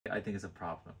I think it's a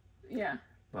problem. Yeah.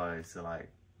 But it's like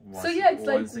So yeah, it's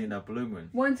once like in a blue moon.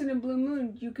 Once in a blue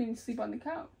moon, you can sleep on the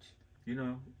couch. You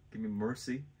know, give me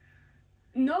mercy.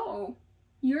 No,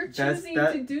 you're choosing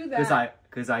to do that.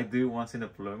 Because I do once in a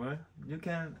blue moon. You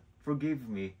can forgive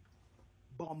me.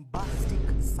 Bombastic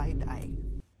side eye.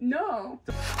 No.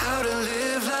 How to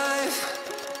live life.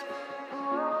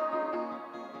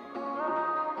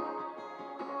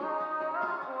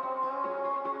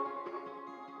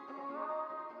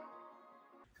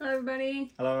 Hello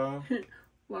everybody. Hello.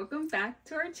 Welcome back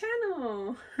to our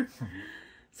channel.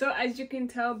 So as you can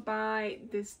tell by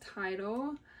this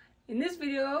title, in this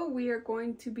video we are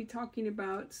going to be talking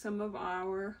about some of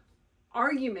our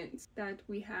arguments that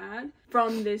we had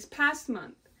from this past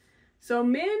month. So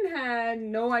Min had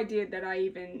no idea that I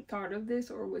even thought of this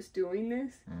or was doing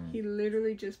this. He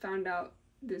literally just found out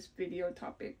this video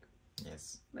topic.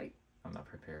 Yes. Like I'm not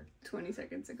prepared. 20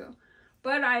 seconds ago.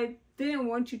 But I didn't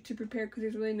want you to prepare because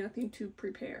there's really nothing to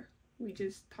prepare. We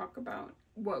just talk about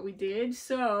what we did.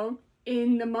 So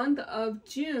in the month of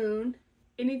June,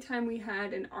 anytime we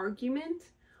had an argument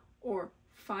or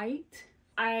fight,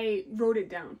 I wrote it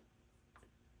down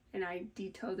and I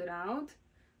detailed it out.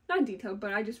 Not detailed,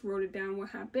 but I just wrote it down what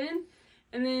happened.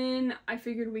 And then I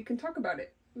figured we can talk about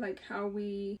it. Like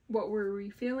what were we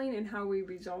feeling and how we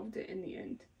resolved it in the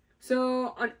end.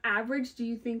 So on average, do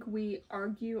you think we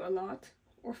argue a lot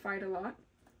or fight a lot?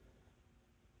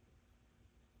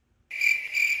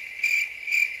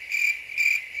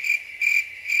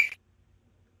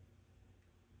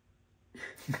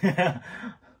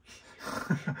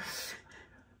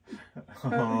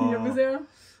 여보세요?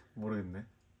 모르겠네.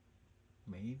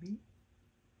 Maybe?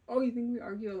 Oh, you think we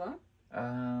argue a lot?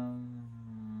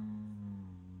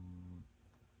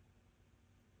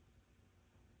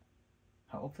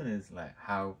 How often is like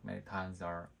how many times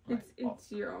are like,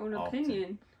 it's your own often.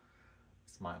 opinion.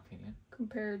 It's my opinion.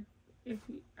 Compared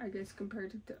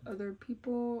to other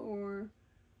people, or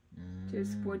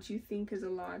just what you think is a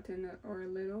lot or a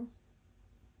little.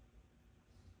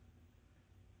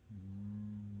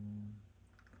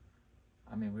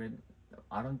 I mean,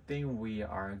 I don't think we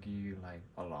argue like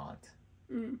a lot,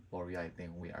 or I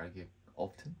think we argue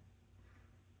often,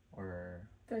 or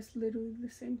that's literally the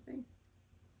same thing.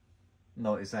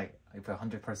 No, it's like if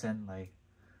 100%, like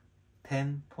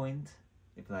 10 points.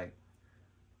 If like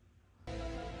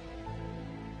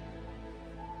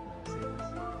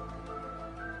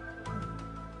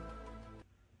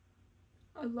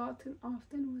A lot and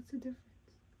often, what's the difference?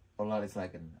 a lot is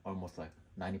like almost like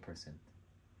 90%.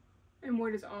 And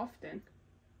what is often?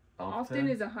 Often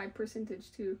is a high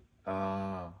percentage too.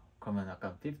 그러면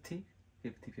약간 50?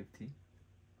 50-50?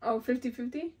 Oh,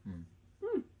 50-50?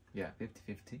 Yeah,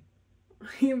 50-50.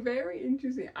 Very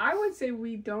interesting. I would say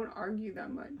we don't argue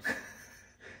that much.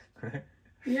 Correct?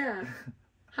 Yeah.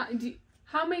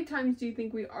 How many times do you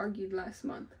think we argued last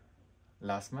month?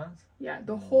 Last month? Yeah,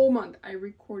 the whole month. I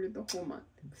recorded the whole month.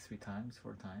 3 times,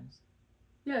 4 times.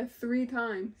 Yeah, 3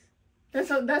 times.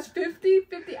 That's 50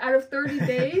 out of 30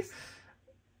 days.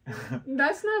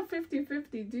 That's not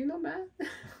 50-50. Do you know math?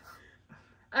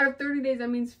 Out of 30 days, that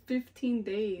means 15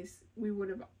 days we would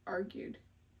have argued.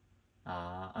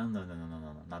 No,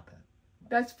 not that.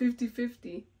 That's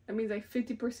 50-50. That means like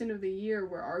 50% of the year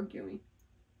we're arguing.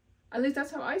 At least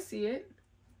that's how I see it.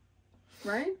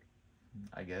 Right?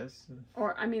 I guess.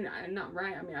 Or, I mean, not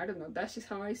right. I mean, I don't know. That's just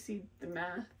how I see the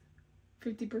math.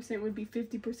 50% would be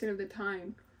 50% of the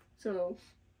time. So,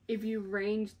 if you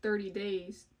range 30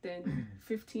 days, then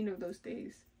 15 of those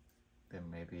days. Then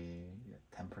maybe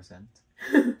 10%.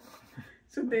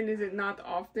 So then is it not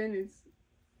often? It's...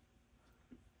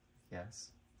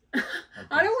 Yes.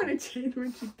 I don't want to change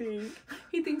what you think.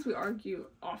 He thinks we argue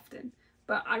often.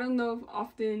 But I don't know if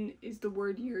often is the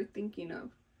word you're thinking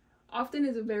of. Often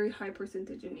is a very high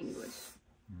percentage in English.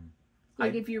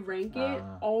 Like if you rank it,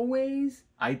 always,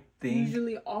 I think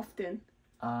usually, often.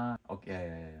 Okay,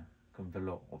 yeah. 그럼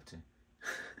별로 없지.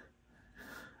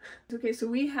 Okay, so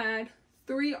we had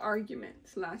 3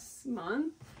 arguments last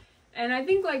month. And I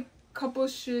think like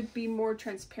couples should be more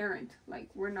transparent. Like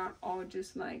we're not all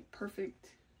just like perfect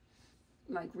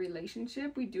like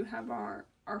relationship. We do have our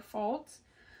faults.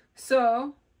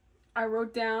 So I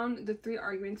wrote down the 3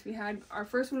 arguments we had. Our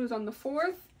first one was on the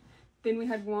 4th. Then we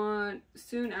had one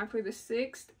soon after the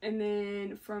 6th. And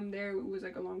then from there, it was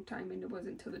like a long time. And it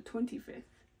wasn't until the 25th.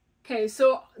 Okay,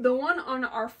 so the one on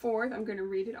our 4th, I'm going to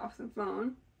read it off the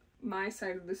phone. My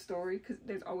side of the story, because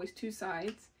there's always 2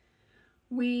 sides.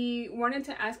 We wanted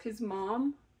to ask his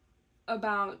mom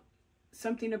about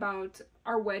something about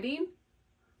our wedding.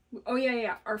 Oh,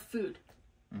 yeah, our food.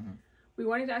 We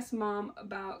wanted to ask mom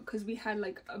about, because we had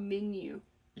like a menu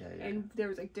Yeah. And there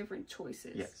was like different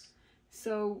choices. Yes.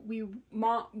 So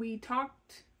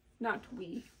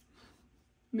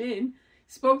Min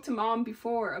spoke to mom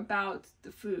before about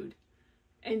the food.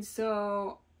 And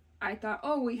so I thought,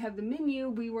 oh, we have the menu.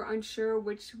 We were unsure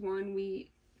which one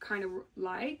we kind of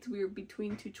liked. We were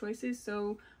between two choices.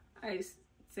 So I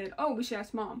said, oh, we should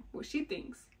ask mom what she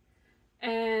thinks.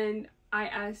 And I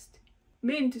asked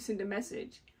Min to send a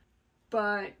message.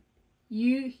 But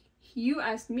you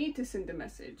asked me to send a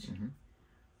message. Mm-hmm.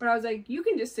 But I was like, you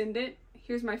can just send it.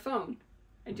 Here's my phone.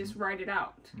 And just write it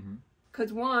out. Mm-hmm.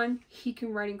 Because one, he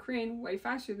can write in Korean way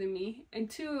faster than me. And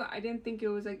two, I didn't think it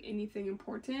was like anything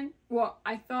important. Well,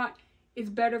 I thought it's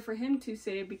better for him to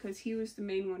say it because he was the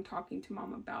main one talking to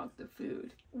mom about the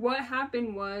food. What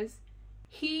happened was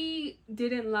he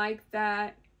didn't like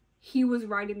that he was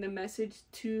writing the message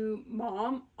to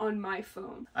mom on my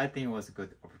phone. I think it was a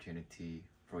good opportunity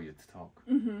for you to talk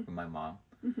with my mom.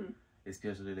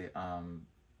 Especially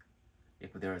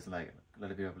if there is like a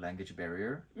little bit of language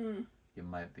barrier. It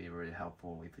might be really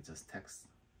helpful if you just text.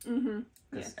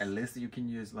 Because at least you can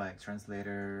use like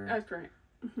translator. That's right.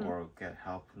 Or get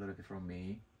help a little bit from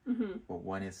me. But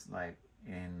when it's like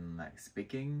in like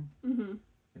speaking, you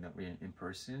know, in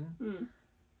person,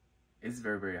 it's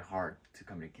very, very hard to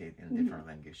communicate in a different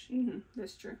language.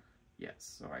 That's true.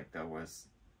 Yes, so I thought was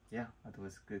a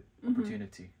good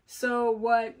opportunity. So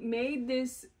what made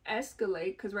this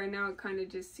escalate, because right now it kind of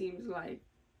just seems like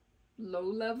low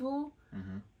level,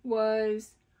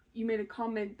 was you made a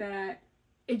comment that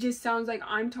it just sounds like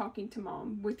I'm talking to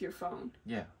mom with your phone.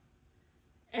 Yeah.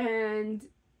 And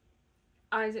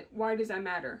I said, why does that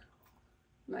matter?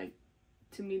 Like,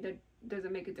 to me, that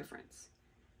doesn't make a difference.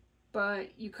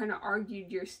 But you kind of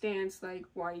argued your stance, like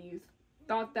why you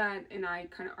thought that, and I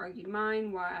kind of argued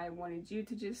mine, why I wanted you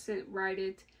to just write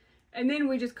it. And then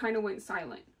we just kind of went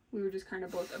silent. We were just kind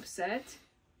of both upset.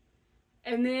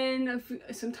 And then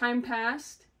some time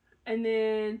passed, and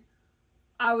then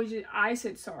I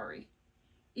said sorry.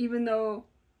 Even though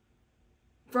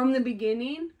from the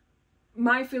beginning,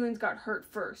 my feelings got hurt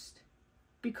first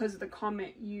because of the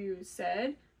comment you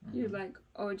said. You're like,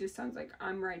 oh, it just sounds like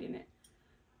I'm writing it.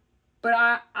 But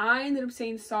I ended up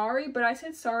saying sorry, but I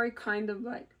said sorry kind of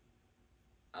like,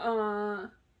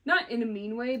 not in a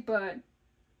mean way, but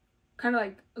kind of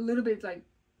like a little bit like,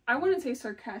 I wouldn't say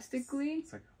sarcastically.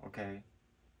 It's like, okay.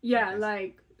 Yeah,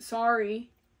 like,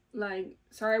 sorry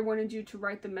I wanted you to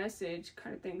write the message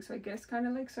kind of thing. So I guess kind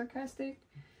of like sarcastic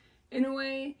in a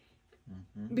way.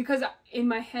 Because in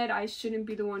my head, I shouldn't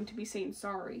be the one to be saying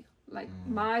sorry. Like,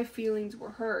 my feelings were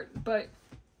hurt. But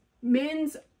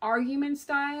Min's argument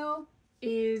style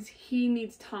is he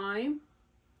needs time.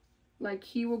 Like,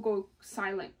 he will go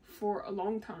silent for a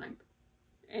long time.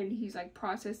 And he's, like,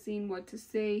 processing what to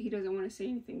say. He doesn't want to say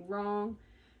anything wrong.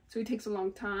 So he takes a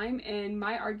long time. And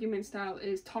my argument style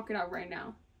is talk it out right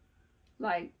now.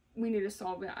 Like, we need to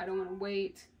solve it. I don't want to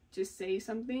wait. Just say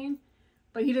something.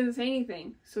 But he doesn't say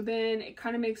anything. So then it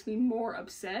kind of makes me more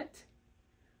upset.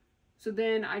 So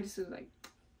then I just was like,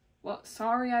 well,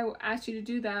 sorry I asked you to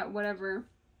do that, whatever.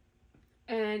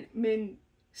 And Min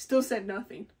still said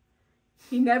nothing.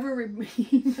 He never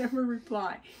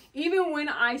replied. Even when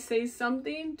I say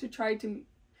something to try to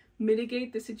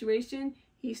mitigate the situation,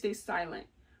 he stays silent,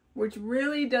 which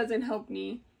really doesn't help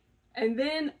me. And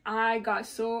then I got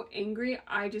so angry,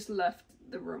 I just left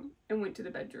the room and went to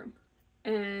the bedroom.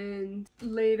 And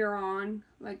later on,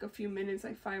 like a few minutes,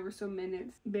 like 5 or so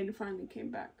minutes, Ben finally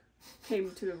came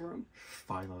to the room.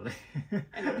 Finally.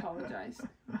 And apologized.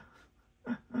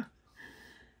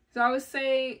 So I would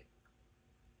say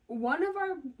one of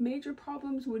our major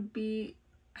problems would be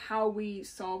how we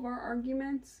solve our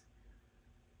arguments,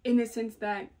 in the sense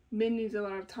that Min needs a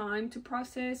lot of time to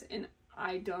process and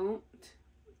I don't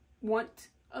want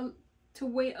to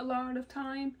wait a lot of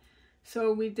time.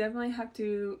 So we definitely have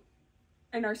to,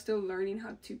 and are still learning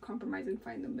how to compromise and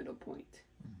find the middle point.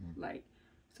 Like,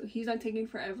 so he's not taking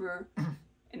forever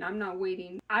and I'm not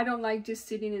waiting. I don't like just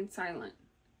sitting in silence.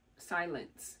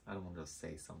 I don't want to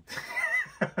say something.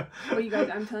 Well, you guys,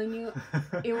 I'm telling you,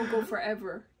 it will go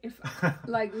forever. If,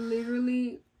 like,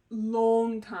 literally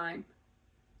long time.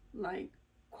 Like,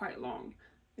 quite long.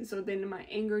 And so then my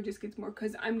anger just gets more,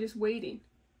 because I'm just waiting.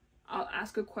 I'll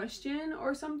ask a question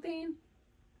or something,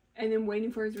 and then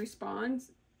waiting for his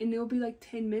response, and it'll be like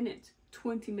 10 minutes,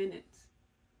 20 minutes.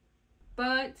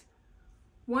 But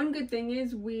one good thing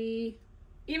is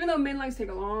even though Min likes to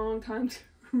take a long time to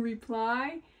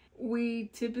reply, we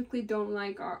typically don't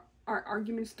like our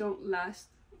arguments don't last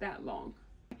that long.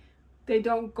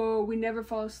 We never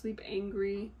fall asleep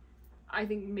angry. I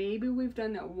think maybe we've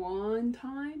done that one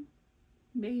time,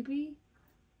 maybe.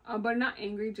 But not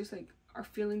angry, just like our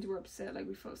feelings were upset, like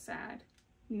we felt sad.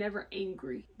 Never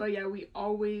angry. But yeah, we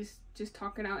always just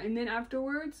talk it out. And then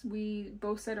afterwards, we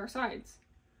both said our sides.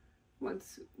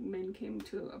 Once Min came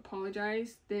to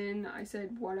apologize, then I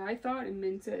said what I thought and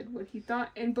Min said what he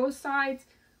thought. And both sides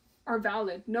are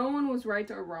valid. No one was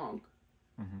right or wrong.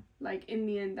 Like, in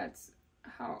the end, that's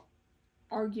how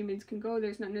arguments can go.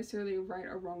 There's not necessarily a right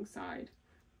or wrong side.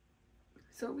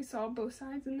 So we saw both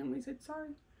sides and then we said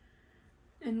sorry.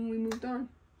 And we moved on.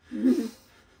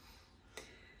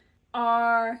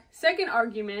 Our second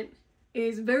argument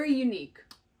is very unique.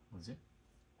 Was it?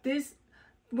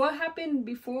 What happened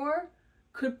before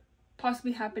could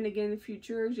possibly happen again in the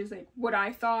future. It's just like what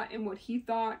I thought and what he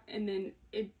thought, and then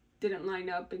it didn't line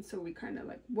up, and so we kind of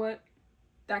like, what?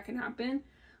 That can happen.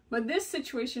 But this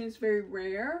situation is very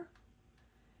rare,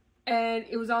 and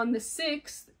it was on the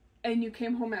 6th, and you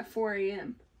came home at 4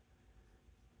 a.m.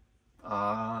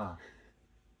 Ah,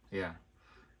 yeah.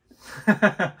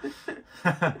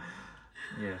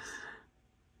 Yes.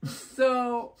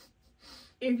 So,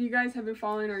 if you guys have been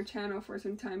following our channel for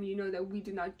some time, you know that we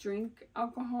do not drink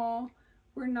alcohol.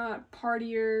 We're not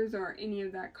partiers or any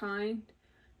of that kind.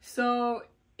 So,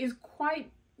 it's quite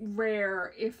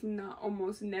rare, if not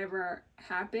almost never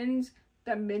happens,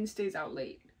 that Min stays out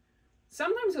late.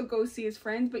 Sometimes he'll go see his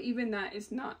friends, but even that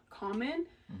is not common.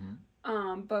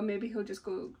 But maybe he'll just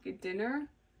go get dinner.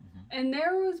 And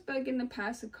there was, like, in the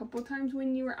past, a couple times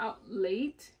when you were out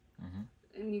late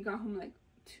and you got home like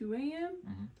 2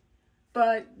 a.m.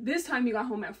 But this time you got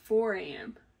home at 4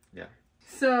 a.m. Yeah.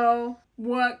 So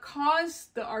what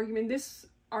caused the argument, this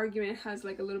argument has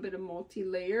like a little bit of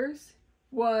multi-layers,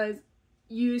 was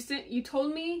you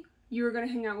told me you were going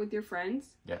to hang out with your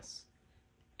friends. Yes.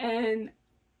 And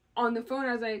on the phone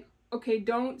I was like, okay,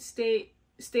 don't stay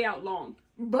out long.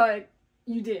 But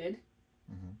you did.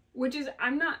 Which is,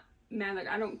 I'm not mad, like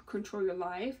I don't control your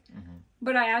life.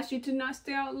 But I asked you to not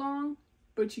stay out long,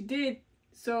 but you did.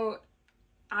 So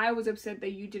I was upset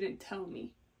that you didn't tell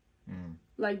me.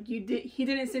 Like he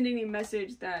didn't send any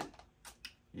message that,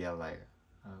 yeah, like,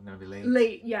 I'm gonna be late.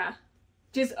 Late, yeah.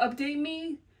 Just update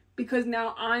me, because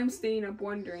now I'm staying up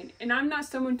wondering. And I'm not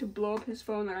someone to blow up his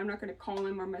phone. Like, I'm not gonna call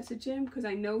him or message him, because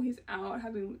I know he's out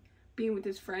being with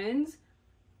his friends.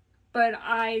 But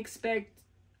I expect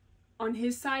on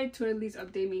his side to at least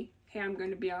update me, hey, I'm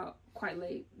gonna be out quite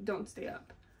late, don't stay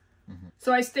up.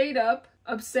 So I stayed up,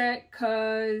 upset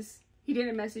because he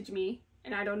didn't message me,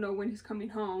 and I don't know when he's coming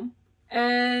home.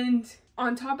 And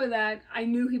on top of that, I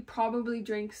knew he probably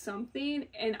drank something,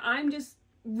 and I'm just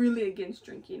really against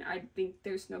drinking. I think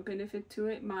there's no benefit to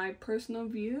it. My personal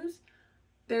views,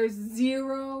 there's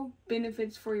zero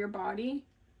benefits for your body,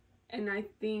 and I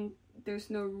think there's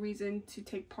no reason to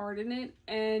take part in it.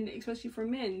 And especially for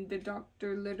men, the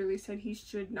doctor literally said he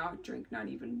should not drink, not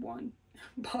even one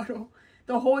bottle.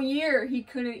 The whole year, he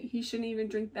shouldn't even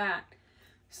drink that.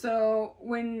 So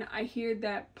when I hear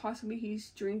that possibly he's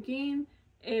drinking,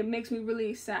 it makes me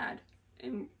really sad.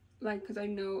 And like, because I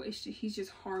know he's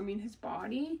just harming his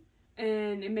body.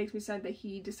 And it makes me sad that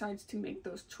he decides to make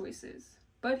those choices.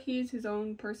 But he's his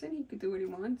own person. He could do what he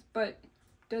wants. But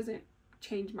doesn't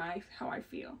change how I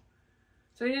feel.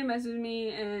 So he didn't message me,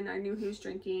 and I knew he was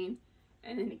drinking.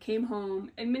 And then he came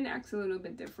home, and Min acts a little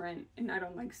bit different, and I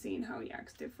don't like seeing how he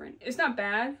acts different. It's not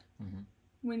bad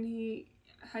when he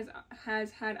has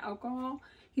had alcohol.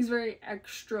 He's very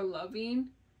extra loving,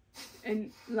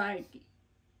 and like,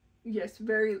 yes,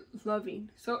 very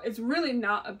loving. So it's really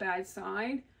not a bad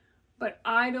side, but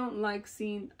I don't like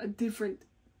seeing a different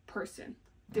person,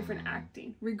 different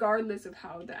acting, regardless of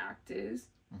how the act is.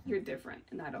 You're different,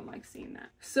 and I don't like seeing that.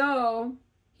 So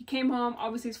he came home.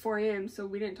 Obviously it's 4 a.m, so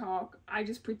we didn't talk. I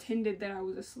just pretended that I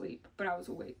was asleep, but I was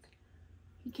awake.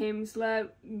 He came and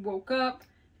slept, woke up,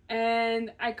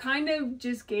 and I kind of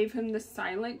just gave him the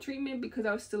silent treatment because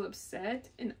I was still upset,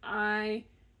 and I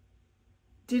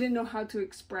didn't know how to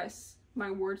express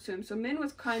my words to him. So Min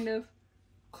was kind of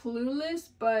clueless,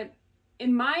 but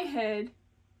in my head,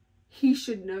 he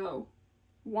should know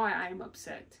why I'm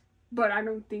upset. But I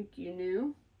don't think you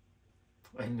knew.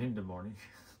 I knew in the morning.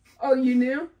 Oh, you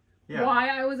knew? Yeah. Why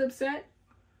I was upset?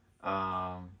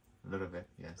 A little bit,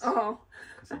 yes. Oh.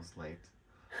 Because I was late.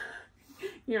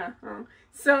 Yeah.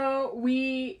 So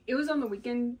it was on the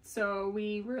weekend, so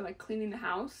we were like cleaning the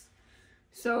house.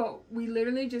 So we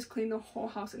literally just cleaned the whole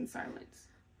house in silence.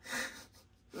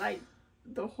 Like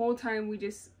the whole time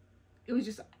it was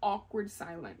just awkward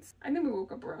silence. I think we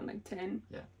woke up around like 10.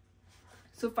 Yeah.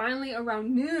 So finally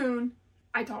around noon,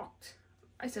 I talked.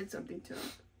 I said something to him.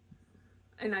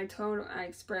 And I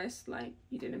expressed, like,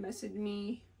 you didn't message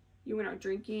me. You went out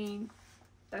drinking.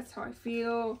 That's how I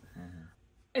feel.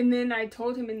 And then I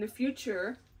told him in the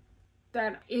future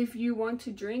that if you want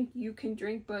to drink, you can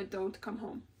drink, but don't come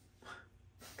home.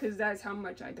 Because that's how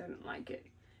much I didn't like it.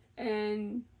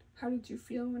 And how did you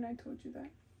feel when I told you that?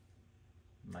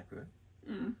 Not good.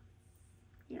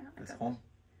 Yeah. It's home.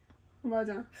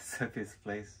 맞아. It's a peace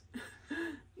place.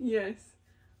 Yes.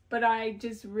 But I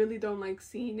just really don't like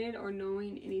seeing it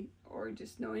or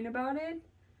just knowing about it.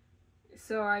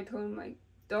 So I told him, like,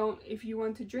 if you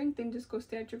want to drink, then just go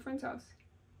stay at your friend's house.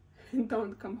 And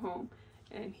don't come home.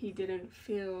 And he didn't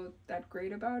feel that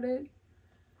great about it.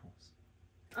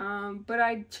 But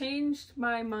I changed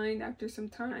my mind after some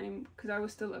time because I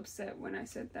was still upset when I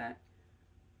said that.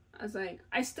 I was like,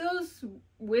 I still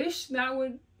wish that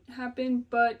would happen,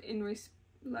 but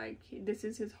this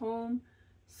is his home.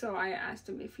 So I asked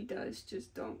him, if he does,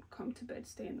 just don't come to bed,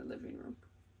 stay in the living room.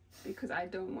 Because I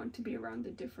don't want to be around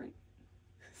the different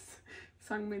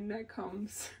sangmin that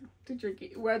comes to drink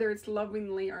it. Whether it's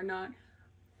lovingly or not,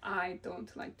 I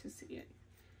don't like to see it.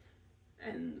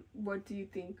 And what do you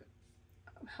think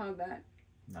of how that?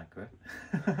 Not good.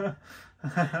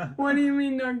 What do you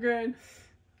mean not good?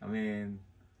 I mean,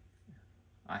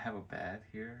 I have a bed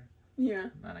here. Yeah.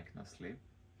 And I cannot sleep.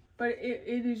 But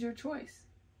it is your choice.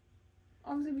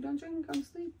 Obviously, if you don't drink, come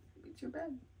sleep. It's your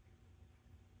bed.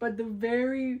 But the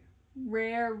very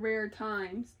rare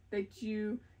times that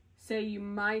you say you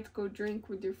might go drink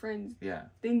with your friends, yeah,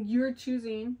 then you're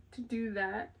choosing to do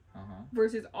that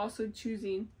versus also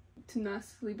choosing to not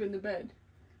sleep in the bed.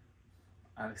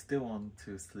 I still want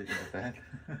to sleep in the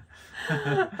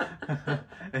bed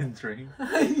and drink.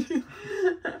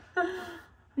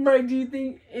 But do you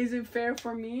think, is it fair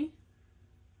for me?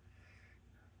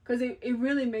 Because it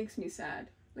really makes me sad.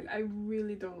 Like, I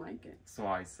really don't like it. So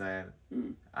I said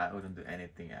I wouldn't do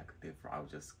anything active. I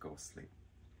would just go sleep.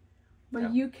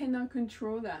 But you cannot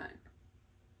control that.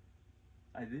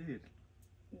 I did.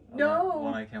 No.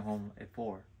 When I came home at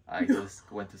 4, I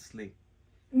just went to sleep.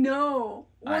 No.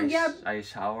 Well, I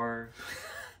showered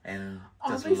and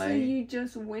just obviously lay. you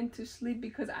just went to sleep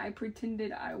because I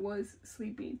pretended I was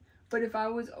sleeping. But if I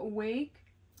was awake,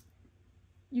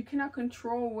 you cannot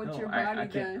control what your body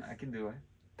does. I can do it.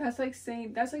 That's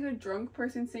like a drunk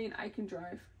person saying, I can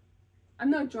drive. I'm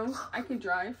not drunk. I can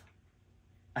drive.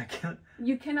 I can.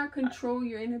 You cannot control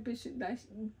your inhibition.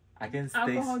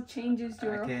 Alcohol changes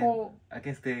your whole. I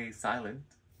can stay silent.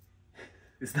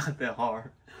 It's not that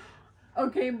hard.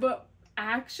 Okay, but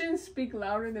actions speak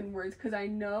louder than words. Because I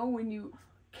know when you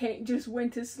just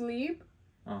went to sleep.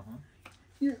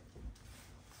 You're.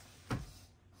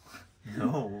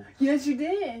 No. Yes, you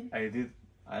did. I did.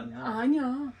 I don't know.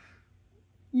 Anya,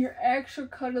 you're extra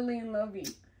cuddly and lovey.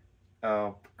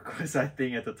 Because I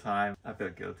think at the time I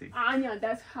felt guilty. Anya,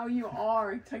 that's how you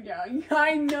are, Taekyung.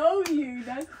 I know you.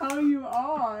 That's how you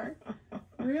are.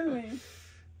 Really.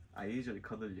 I usually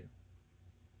cuddle you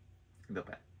in the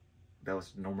bed. That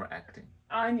was normal acting.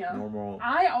 Anya. Normal.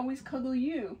 I always cuddle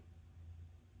you.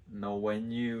 No,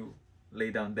 when you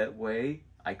lay down that way,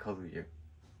 I cuddle you.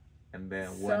 And then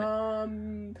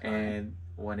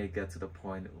when it gets to the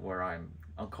point where I'm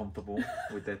uncomfortable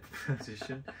with that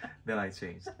position, then I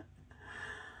changed.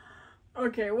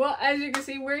 Okay, well, as you can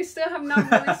see, we still have not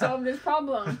really solved this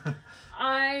problem.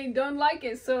 I don't like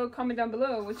it, so comment down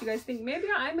below what you guys think. Maybe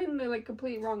I'm in the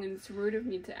complete wrong and it's rude of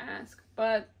me to ask,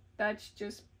 but that's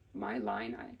just my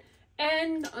line.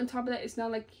 And on top of that, it's not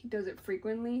like he does it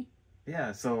frequently.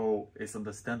 Yeah, so it's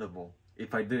understandable.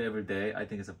 If I do it every day, I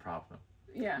think it's a problem.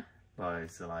 Yeah. But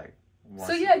it's like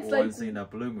once in a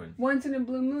blue moon. Once in a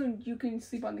blue moon, you can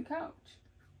sleep on the couch.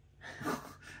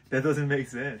 That doesn't make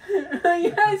sense.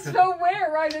 Yeah, so where,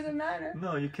 right? Doesn't matter.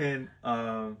 No, you can,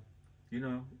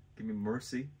 give me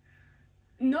mercy.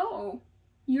 No,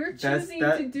 you're choosing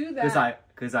to do that.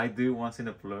 Because I do once in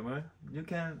a blue moon. You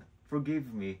can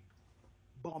forgive me.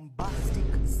 Bombastic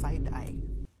side eye.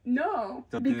 No,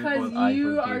 So because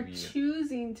you are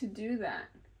choosing to do that.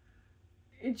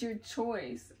 It's your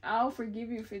choice. I'll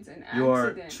forgive you if it's an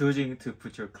accident. You're choosing to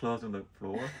put your clothes on the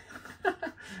floor.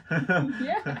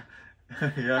 Yeah.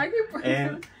 Yeah.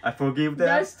 And I forgive them.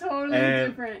 That's totally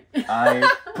different. I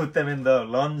put them in the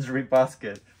laundry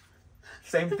basket.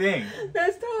 Same thing.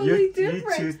 That's totally different.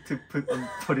 You choose to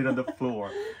put it on the floor,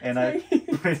 and I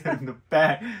put it in the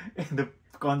bag in the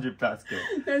laundry basket.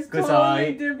 That's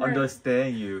totally different.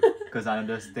 Understand you. Because I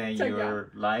understand your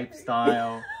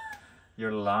lifestyle,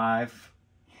 your life.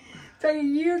 So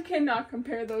you cannot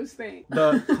compare those things.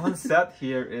 The concept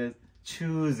here is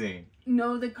choosing.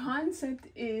 No, the concept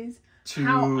is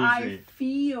how I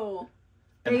feel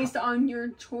based on your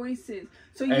choices.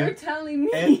 So you're telling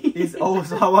me. And it's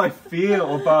also how I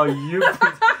feel about you.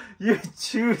 You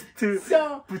choose to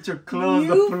put your clothes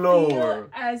on the floor. Feel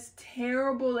as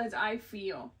terrible as I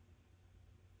feel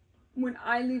when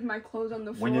I leave my clothes on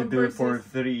the floor. When you do it for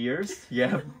 30 years?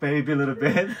 Yeah, maybe a little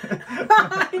bit.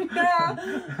 I know.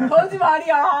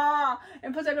 거짓말이야.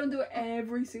 And plus I don't do it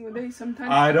every single day.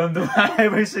 Sometimes I don't do it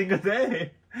every single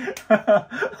day.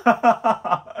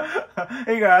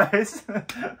 Hey guys.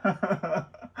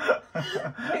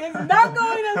 It's not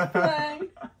going as planned.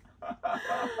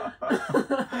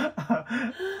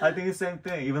 I think it's the same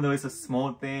thing, even though it's a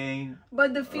small thing.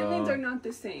 But the feelings are not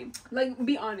the same. Like,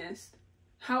 be honest.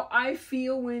 How I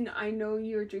feel when I know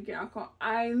you're drinking alcohol,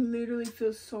 I literally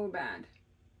feel so bad.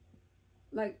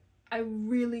 Like, I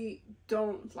really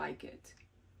don't like it.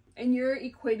 And you're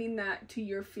equating that to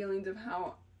your feelings of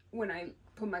how when I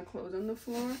put my clothes on the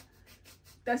floor.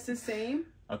 That's the same?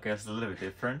 Okay, it's a little bit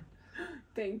different.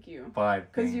 Thank you.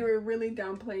 But because you were really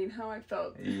downplaying how I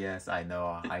felt. Yes, I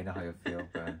know how you feel,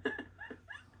 but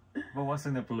once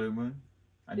in a blue moon,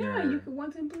 you could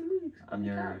once in a blue moon. On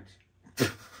your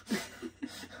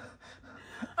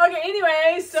Okay,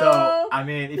 anyway, so I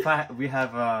mean, if we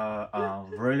have a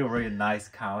really nice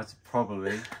couch,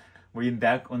 probably on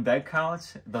that couch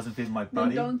doesn't fit my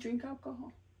body. Then don't drink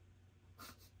alcohol.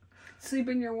 Sleep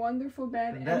in your wonderful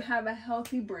bed and have a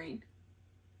healthy brain.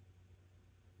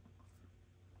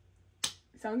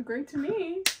 Sounds great to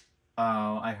me.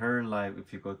 I heard like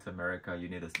if you go to America, you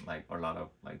need a lot of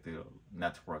do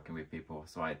networking with people.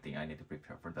 So I think I need to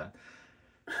prepare for that.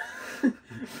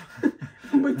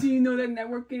 But do you know that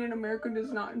networking in America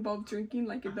does not involve drinking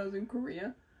like it does in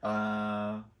Korea?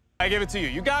 I give it to you.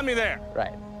 You got me there.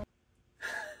 Right.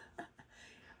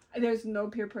 There's no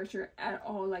peer pressure at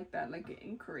all like that, like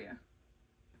in Korea.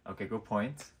 Okay, good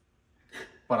point.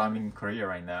 But I'm in Korea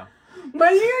right now.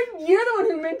 But you're the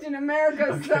one who mentioned America,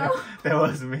 okay, so that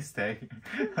was a mistake.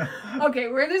 Okay,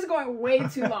 we're just going way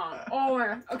too long.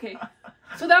 Okay.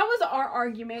 So that was our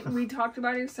argument. We talked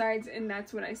about our sides, and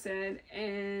that's what I said.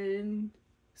 And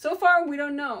so far, we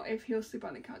don't know if he'll sleep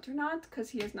on the couch or not, because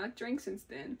he has not drank since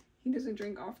then. He doesn't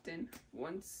drink often.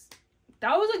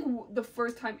 That was like the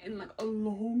first time in like a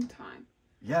long time.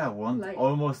 Yeah,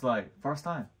 almost like first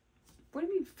time. What do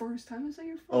you mean first time? Is that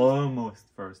your first? Almost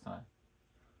first time.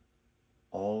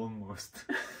 Almost.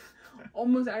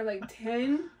 Almost at like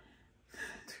 10?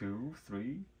 2,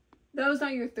 3? That was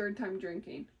not your third time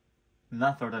drinking.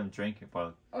 Not third time drinking,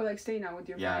 but... Oh, like staying out with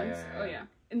your friends? Yeah. Oh, yeah.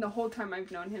 And the whole time I've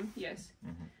known him, yes.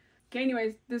 Mm-hmm. Okay,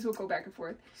 anyways, this will go back and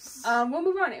forth. We'll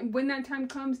move on. And when that time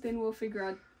comes, then we'll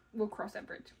cross that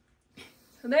bridge.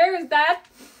 So there is that.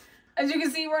 As you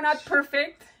can see, we're not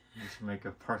perfect. Let's make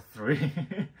a part 3.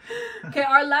 Okay,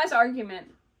 our last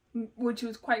argument, which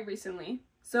was quite recently.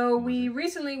 So we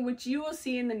recently, which you will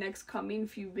see in the next coming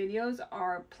few videos,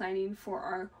 are planning for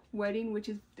our wedding,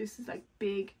 this is like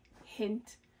big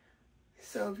hint.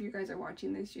 So if you guys are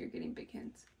watching this, you're getting big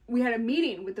hints. We had a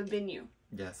meeting with the venue.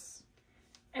 Yes.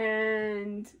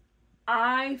 And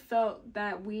I felt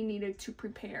that we needed to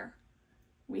prepare.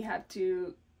 We had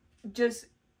to, just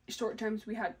short terms,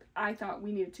 I thought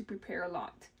we needed to prepare a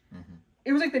lot. Mm-hmm.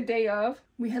 It was like the day of,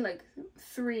 we had like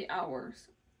 3 hours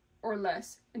or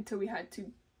less until we had to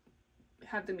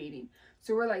have the meeting.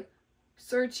 So we're like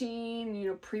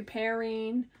searching,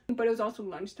 preparing, but it was also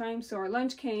lunchtime. So our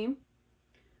lunch came,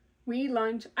 we eat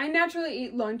lunch. I naturally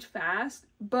eat lunch fast,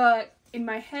 but in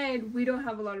my head, we don't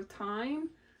have a lot of time.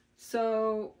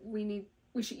 So we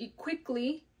should eat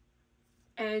quickly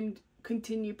and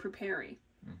continue preparing.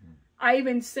 Mm-hmm. I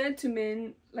even said to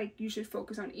Min, like, you should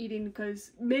focus on eating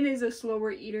because Min is a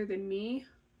slower eater than me.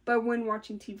 But when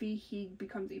watching TV, he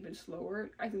becomes even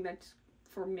slower. I think that's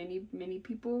for many, many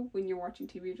people. When you're watching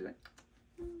TV, you're just like,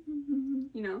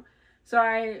 So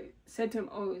I said to him,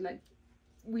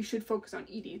 we should focus on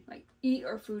eating. Like, eat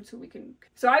our food so we can...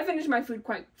 So I finished my food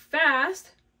quite fast,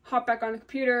 hop back on the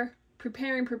computer,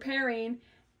 preparing,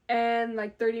 and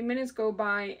like 30 minutes go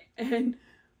by, and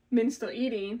Min's still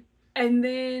eating. And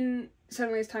then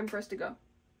suddenly it's time for us to go.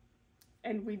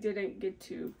 And we didn't get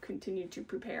to continue to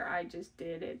prepare. I just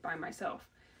did it by myself.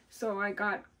 So I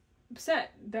got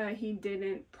upset that he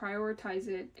didn't prioritize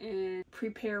it and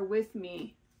prepare with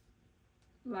me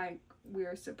like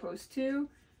we're supposed to.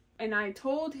 And I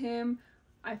told him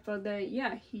I felt that,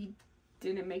 he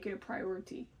didn't make it a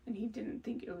priority and he didn't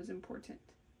think it was important.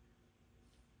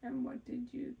 And what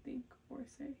did you think or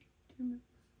say?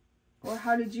 Or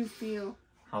how did you feel?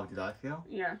 How did I feel?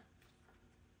 Yeah.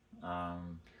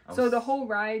 So the whole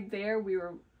ride there, we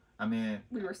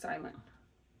were silent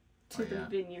to the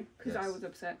venue because I was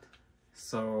upset.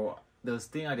 So those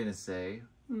things I didn't say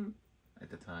at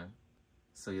the time.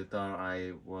 So you thought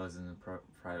I wasn't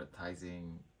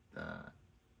prioritizing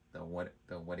the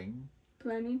wedding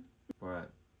planning,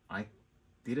 but I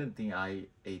didn't think I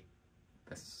ate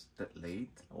that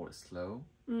late or slow.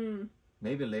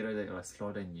 Maybe later they were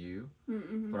slower than you,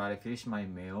 but I finished my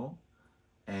meal,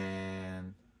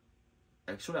 and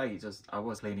actually I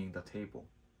was cleaning the table,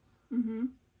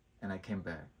 and I came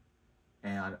back,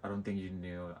 and I don't think you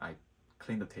knew I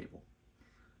cleaned the table.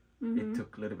 It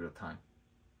took a little bit of time,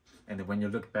 and then when you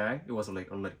look back, it was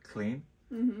like already clean,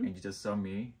 and you just saw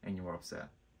me and you were upset.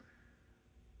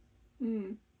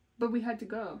 But we had to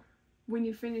go. When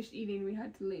you finished eating, we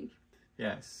had to leave.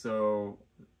 Yeah, so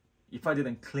if I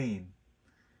didn't clean,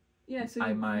 yeah, so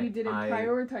you didn't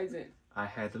prioritize it. I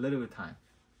had a little bit of time.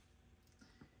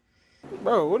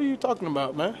 Bro, what are you talking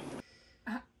about, man?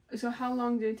 So how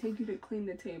long did it take you to clean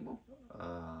the table?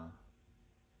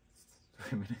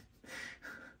 3 minutes.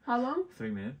 How long?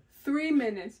 3 minutes. 3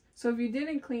 minutes. So if you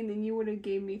didn't clean, then you would have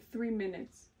gave me 3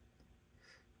 minutes.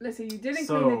 Let's say you didn't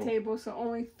clean the table, so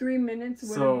only 3 minutes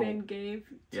would have been gave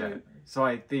to... Yeah, so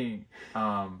I think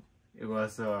it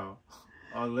was a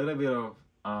little bit of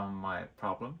my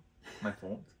problem, my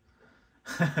fault.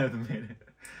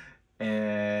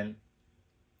 And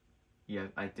yeah,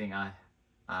 I think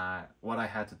what I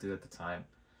had to do at the time,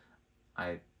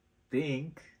 I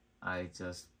think I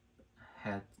just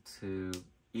had to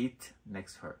eat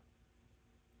next to her,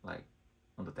 like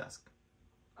on the desk.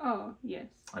 Oh, yes.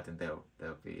 I think that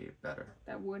would be better.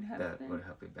 That would have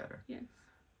been better. Yes.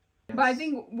 But I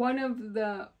think one of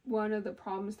the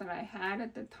problems that I had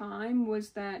at the time was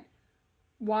that,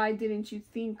 why didn't you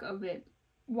think of it?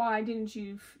 Why didn't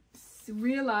you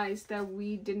realize that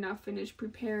we did not finish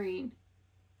preparing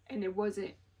and it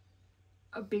wasn't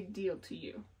a big deal to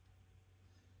you?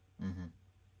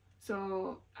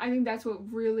 So I think that's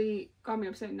what really got me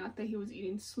upset. Not that he was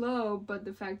eating slow, but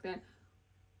the fact that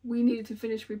we needed to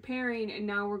finish preparing and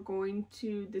now we're going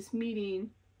to this meeting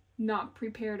not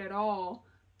prepared at all,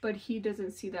 but he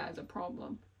doesn't see that as a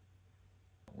problem.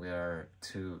 We are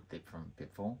two different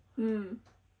people.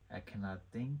 I cannot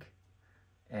think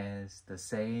as the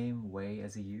same way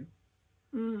as you.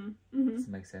 Does it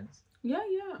make sense? Yeah.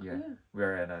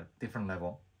 We're at a different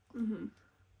level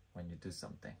when you do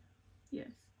something. Yes.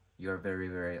 You're very,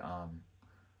 very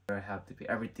happy.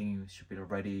 Everything should be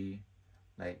ready,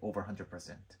 like over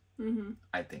 100%.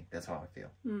 I think that's how I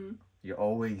feel. You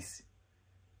always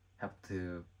have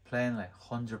to plan like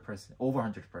 100%, over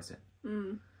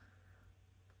 100%.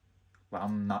 But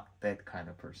I'm not that kind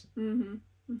of person.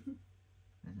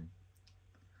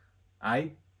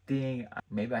 I think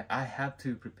maybe I have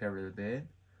to prepare a little bit,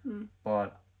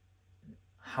 but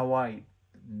how I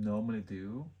normally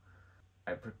do,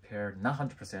 I prepare not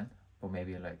 100%, but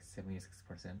maybe like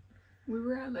 76%. We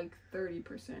were at like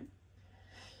 30%.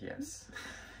 Yes.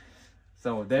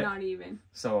 So that not even.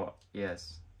 So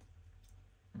yes.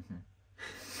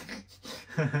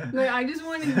 Like, I just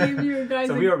want to give you guys.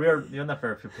 So you're not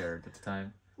very prepared at the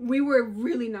time. We were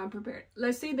really not prepared.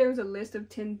 Let's say there was a list of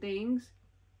 10 things.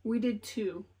 We did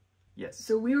 2. Yes.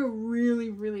 So we were really,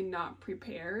 really not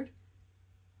prepared.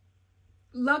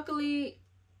 Luckily,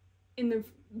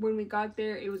 when we got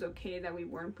there, it was okay that we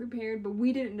weren't prepared, but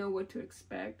we didn't know what to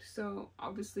expect. So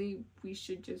obviously, we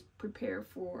should just prepare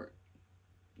for,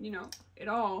 it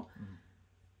all.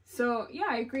 So yeah,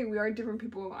 I agree. We are different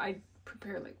people. I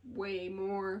prepare like way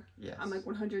more. Yes. I'm like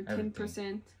 110%.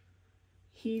 Everything.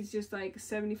 He's just like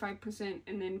 75%,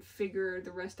 and then figure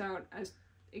the rest out as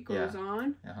it goes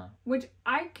on, which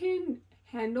I can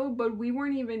handle. But we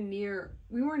weren't even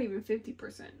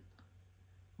 50%.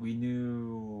 We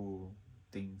knew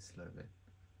things a little bit.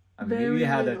 I mean, we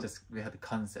had the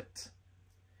concept.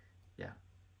 Yeah.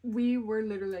 We were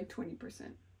literally like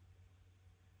 20%.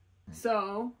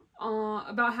 So,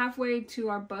 about halfway to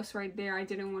our bus right there, I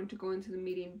didn't want to go into the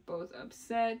meeting both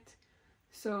upset.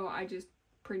 So I just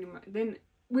pretty much, then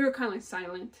we were kind of like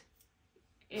silent.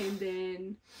 And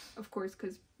then, of course,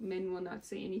 because men will not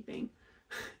say anything.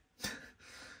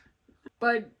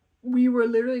 But we were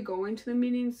literally going to the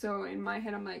meeting. So in my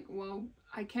head, I'm like, well,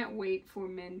 I can't wait for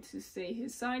men to say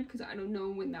his side because I don't know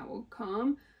when that will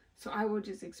come. So I will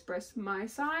just express my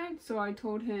side. So I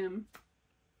told him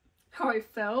how I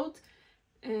felt,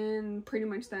 and pretty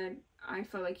much that I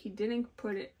felt like he didn't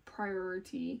put it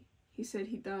priority. He said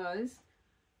he does.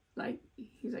 Like,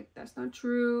 he's like, that's not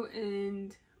true,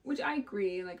 and which I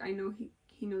agree. Like, I know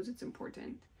he knows it's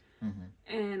important.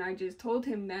 And I just told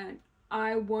him that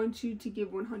I want you to give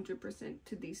 100%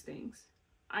 to these things.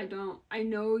 I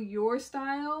know your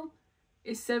style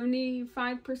is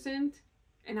 75%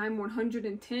 and I'm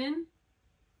 110,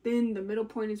 then the middle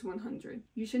point is 100.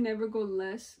 You should never go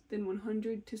less than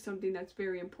 100 to something that's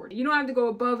very important. You don't have to go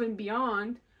above and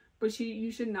beyond, but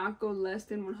you should not go less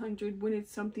than 100 when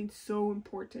it's something so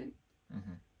important.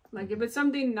 Like, if it's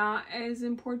something not as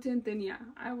important, then yeah,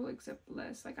 I will accept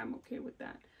less. Like, I'm okay with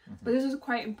that. But this is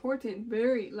quite important,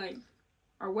 very, like,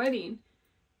 our wedding.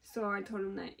 So I told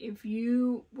him that if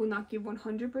you will not give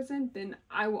 100%, then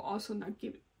I will also not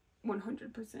give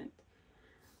 100%.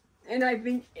 And I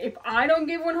think if I don't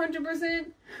give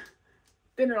 100%,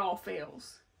 then it all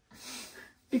fails.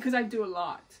 Because I do a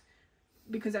lot.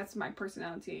 Because that's my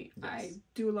personality. Yes. I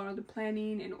do a lot of the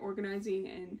planning and organizing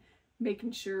and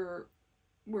making sure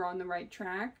we're on the right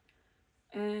track.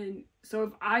 And so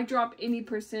if I drop any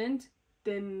percent,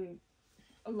 then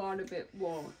a lot of it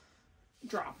will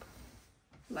drop.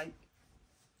 Like,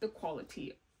 the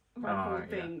quality of our whole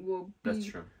thing will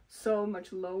be so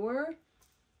much lower.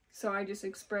 So I just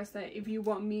expressed that if you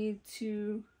want me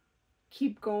to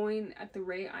keep going at the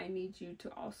rate, I need you to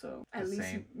also at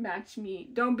least match me.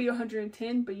 Don't be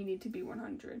 110, but you need to be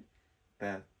 100.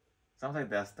 That sounds like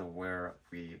that's the where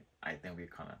I think we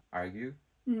kind of argue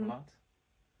a lot.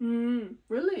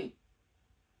 Really?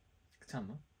 그렇지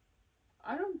않나?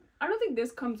 I don't think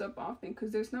this comes up often,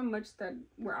 because there's not much that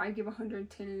where I give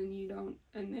 110 and then you don't,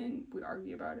 and then we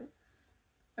argue about it.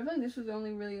 I feel like this was the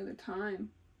only really other time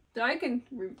that I can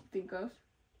think of.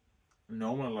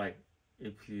 Normally, like,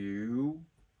 if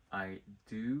I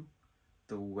do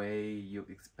the way you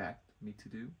expect me to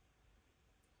do.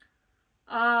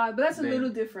 But that's a little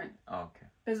different. Oh, okay.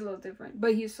 That's a little different.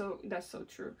 But that's so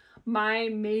true. My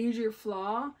major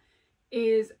flaw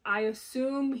is I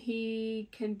assume he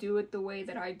can do it the way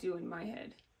that I do in my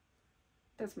head.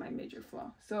 That's my major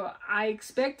flaw. So I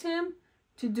expect him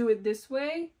to do it this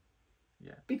way.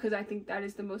 Yeah. Because I think that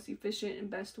is the most efficient and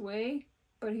best way.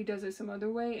 But he does it some other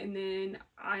way. And then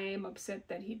I am upset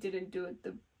that he didn't do it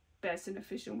the best and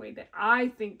efficient way that I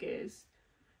think is.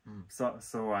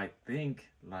 So I think,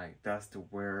 like, that's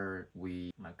where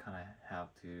we, like, kind of have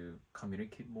to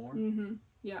communicate more.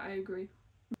 Yeah, I agree.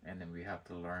 And then we have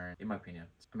to learn, in my opinion.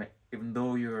 I mean, even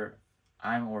though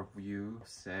I'm or you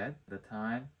said at the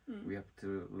time, we have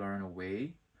to learn a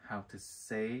way how to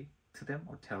say to them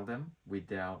or tell them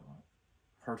without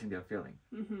hurting their feeling.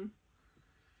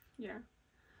 Yeah.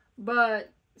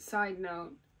 But, side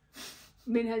note,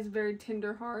 Min has a very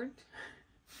tender heart.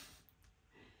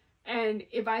 And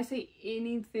if I say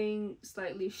anything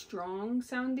slightly strong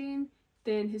sounding,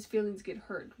 then his feelings get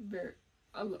hurt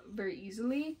very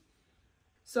easily.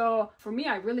 So for me,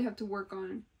 I really have to work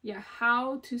on,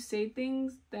 how to say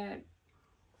things that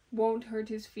won't hurt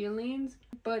his feelings.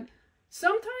 But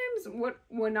sometimes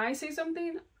when I say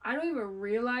something, I don't even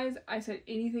realize I said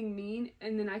anything mean,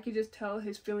 and then I could just tell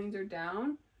his feelings are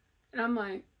down. And I'm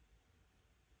like,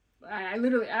 I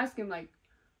literally ask him, like,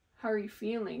 how are you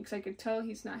feeling? Because I could tell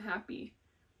he's not happy.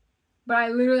 But I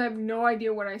literally have no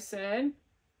idea what I said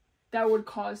that would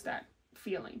cause that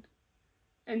feeling.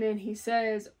 And then he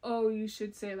says, oh, you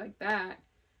should say like that.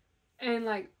 And,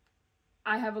 like,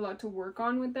 I have a lot to work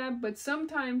on with that. But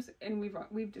sometimes, and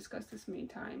we've discussed this many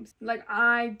times, like,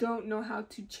 I don't know how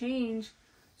to change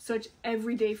such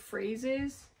everyday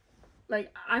phrases.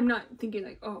 Like, I'm not thinking,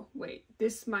 like, oh, wait,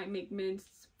 this might make men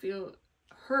feel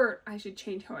hurt. I should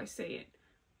change how I say it.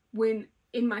 When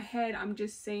in my head, I'm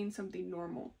just saying something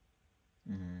normal.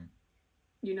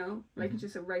 You know? Like,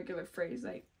 just a regular phrase.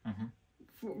 Like,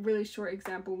 for a really short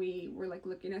example, we were, like,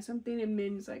 looking at something, and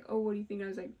Min's like, oh, what do you think? I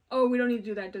was like, oh, we don't need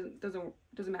to do that.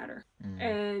 Doesn't matter.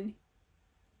 And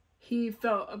he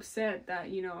felt upset that,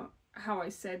 you know, how I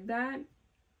said that.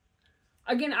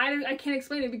 Again, I can't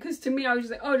explain it, because to me, I was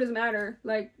just like, oh, it doesn't matter.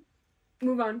 Like,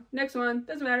 move on. Next one.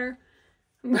 Doesn't matter.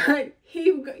 But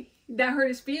that hurt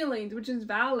his feelings, which is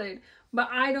valid. But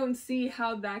I don't see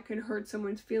how that could hurt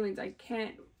someone's feelings. I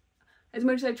can't. As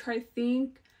much as I try to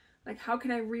think, like, how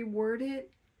can I reword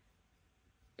it?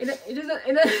 It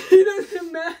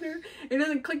doesn't matter. It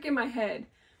doesn't click in my head.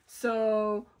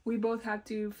 So we both have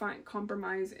to find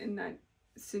compromise in that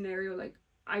scenario. Like,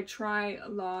 I try a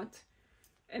lot,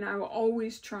 and I will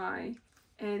always try.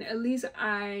 And at least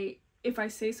if I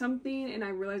say something and I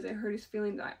realize I hurt his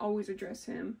feelings, I always address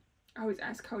him. I always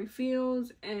ask how he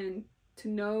feels, and to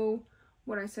know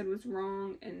what I said was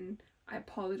wrong, and I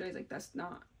apologize. Like, that's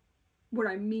not what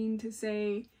I mean to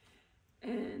say.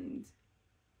 And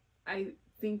I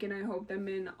think and I hope that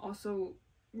Min also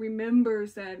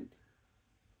remembers that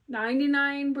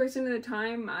 99% of the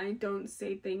time I don't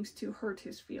say things to hurt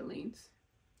his feelings.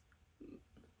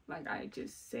 Like, I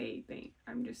just say things.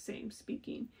 I'm just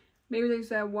speaking. Maybe there's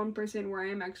that 1% where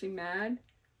I am actually mad,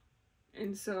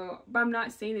 And so, but I'm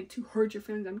not saying it to hurt your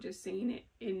feelings. I'm just saying it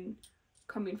in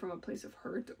coming from a place of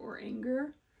hurt or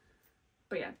anger.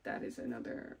 But yeah, that is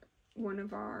another one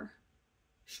of our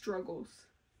struggles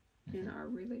in our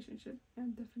relationship. Yeah,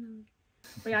 definitely.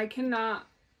 But yeah, I cannot,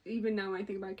 even now when I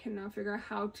think about it, I cannot figure out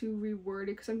how to reword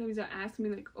it. Because sometimes they'll ask me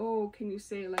like, oh, can you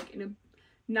say it like in a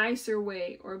nicer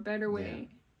way or a better way?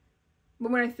 Yeah.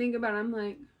 But when I think about it, I'm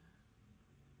like,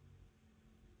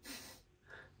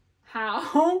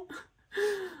 how?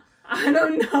 I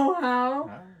don't know how.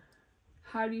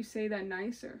 How do you say that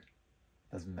nicer?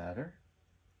 Doesn't matter.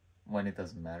 When it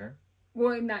doesn't matter.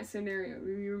 Well, in that scenario,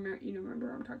 remember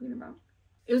what I'm talking about.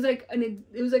 It was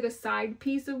like a side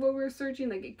piece of what we were searching.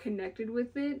 Like it connected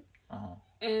with it.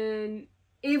 And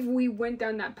if we went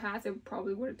down that path, it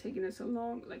probably would have taken us so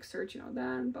long, like searching all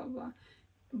that and blah blah.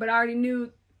 But I already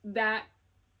knew that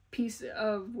piece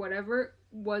of whatever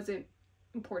wasn't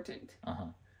important.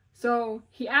 So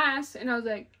he asked, and I was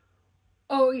like,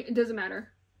 "Oh, it doesn't matter."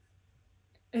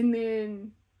 And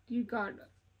then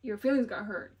your feelings got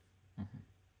hurt.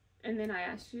 And then I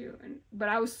asked you, but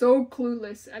I was so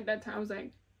clueless at that time. I was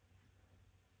like,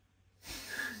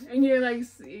 and you're like,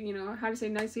 how to say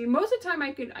nicely. Most of the time,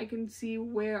 I can see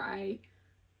where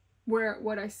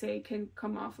what I say can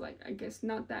come off like, I guess,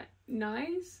 not that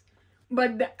nice.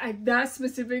 But at that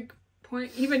specific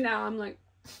point, even now, I'm like,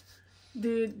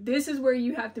 dude, this is where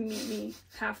you have to meet me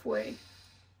halfway,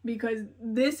 because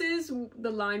this is the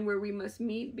line where we must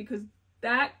meet, because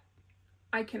that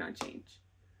I cannot change.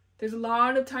 There's a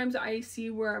lot of times I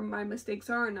see where my mistakes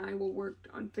are and I will work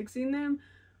on fixing them.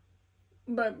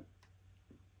 But,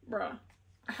 bruh,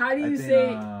 how do you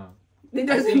say it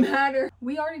doesn't matter?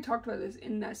 We already talked about this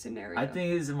in that scenario. I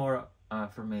think it's more,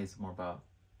 for me, it's more about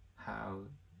how...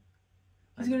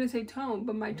 He's going to say tone,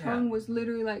 but my tone was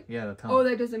literally like, the tone. Oh,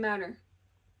 that doesn't matter.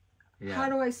 Yeah. How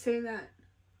do I say that?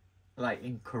 Like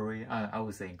in Korea, I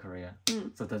would say in Korea.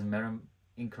 So it doesn't matter.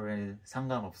 In Korean,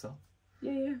 상관없어.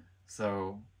 Yeah.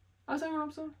 So...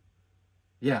 상관없어?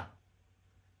 Yeah.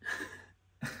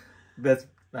 That's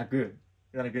not good.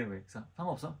 Not a good way.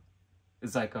 상관없어.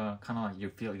 It's like kind of like you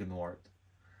feel ignored.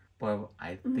 But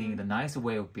I think the nice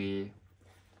way would be,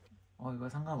 이거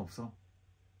상관없어.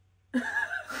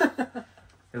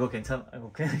 이거 괜찮아.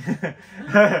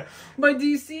 Okay. But do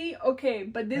you see? Okay,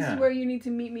 but this is where you need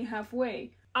to meet me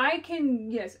halfway. I can,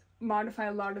 yes, modify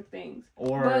a lot of things.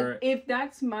 But if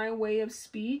that's my way of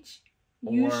speech,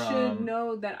 you should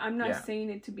know that I'm not saying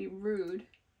it to be rude.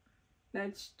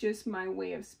 That's just my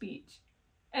way of speech.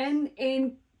 And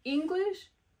in English,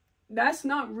 that's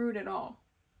not rude at all.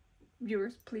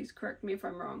 Viewers, please correct me if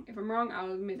I'm wrong. If I'm wrong,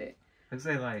 I'll admit it.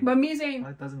 But me saying,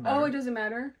 it doesn't matter. Oh, it doesn't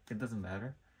matter. It doesn't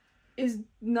matter. Is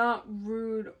not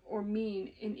rude or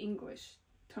mean in English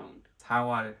tone. How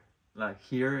I like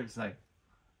here is like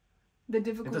the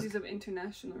difficulties of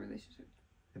international relationships.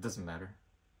 It doesn't matter.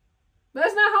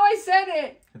 That's not how I said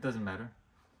it. It doesn't matter.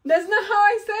 That's not how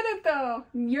I said it though.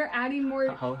 You're adding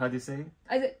more. How do you say it?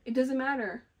 I said it doesn't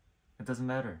matter. It doesn't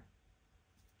matter.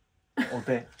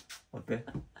 어때?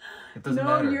 It doesn't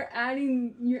matter. No, you're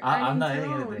adding. I'm not tone.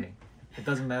 adding anything. It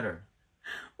doesn't matter.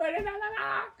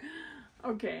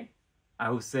 Okay. I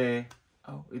would say,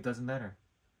 it doesn't matter.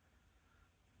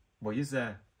 What you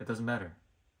said, it doesn't matter.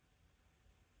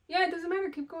 Yeah, it doesn't matter.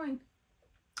 Keep going.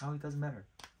 It doesn't matter.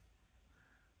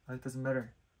 It doesn't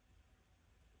matter.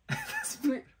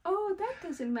 Oh, that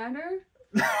doesn't matter.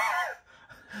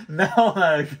 No,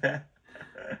 like that.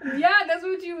 Yeah, that's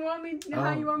what you want me.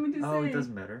 How you want me to say? It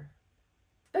doesn't matter.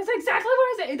 That's exactly what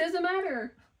I said. It doesn't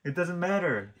matter. It doesn't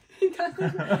matter. It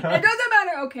doesn't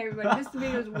matter. Okay, everybody, this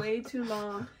video is way too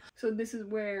long. So this is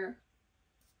where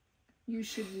you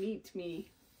should meet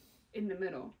me in the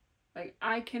middle. Like,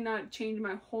 I cannot change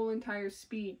my whole entire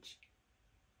speech.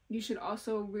 You should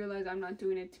also realize I'm not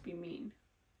doing it to be mean.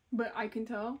 But I can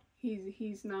tell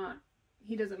he's not.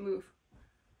 He doesn't move.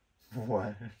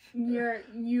 What?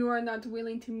 You are not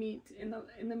willing to meet in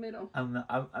the middle. I'm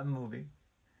moving.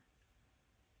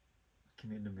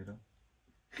 Give me in the middle.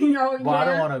 But I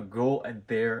don't want to go and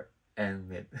there and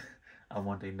meet. I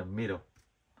want in the middle.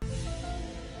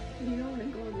 You don't want to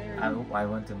go there. I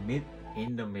want to meet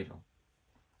in the middle.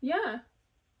 Yeah.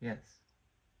 Yes.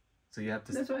 So you have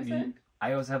to. That's what I said.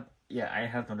 I also have. Yeah, I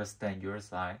have to understand your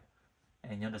side,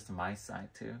 and you understand my side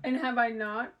too. And have I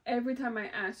not? Every time I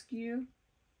ask you,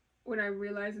 when I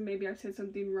realize that maybe I've said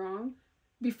something wrong,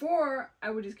 before I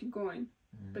would just keep going.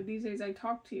 But these days I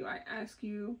talk to you. I ask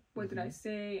you, what did I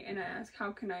say? And I ask,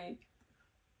 how can I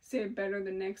say it better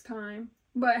the next time?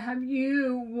 But have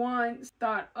you once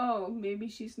thought, oh, maybe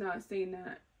she's not saying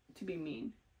that to be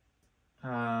mean?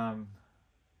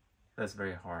 That's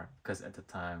very hard because at the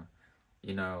time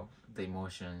you know, the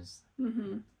emotions.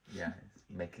 Yeah,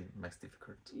 makes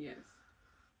difficult. Yes.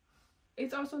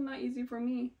 It's also not easy for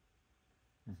me.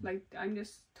 Like, I'm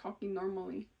just talking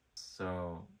normally.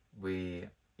 So we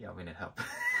need help.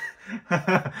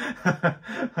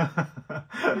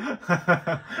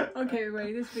 Okay,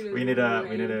 wait, this video. We need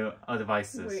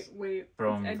advices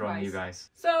from you guys.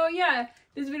 So yeah,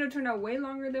 this video turned out way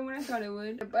longer than what I thought it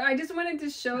would. But I just wanted to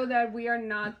show that we are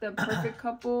not the perfect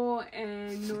couple,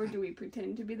 and nor do we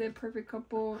pretend to be the perfect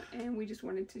couple. And we just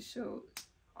wanted to show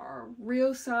our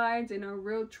real sides and our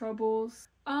real troubles.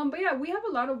 But yeah, we have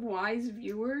a lot of wise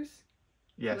viewers.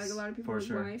 Yes, like a lot of people for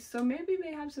sure. wise. So maybe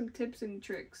they have some tips and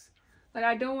tricks. Like,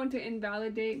 I don't want to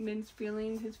invalidate Min's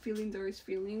feelings. His feelings are his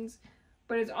feelings.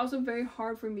 But it's also very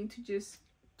hard for me to just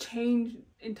change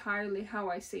entirely how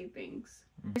I say things.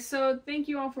 So thank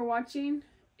you all for watching.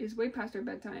 It's way past our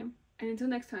bedtime. And until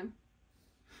next time.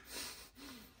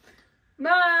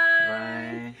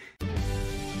 Bye! Bye.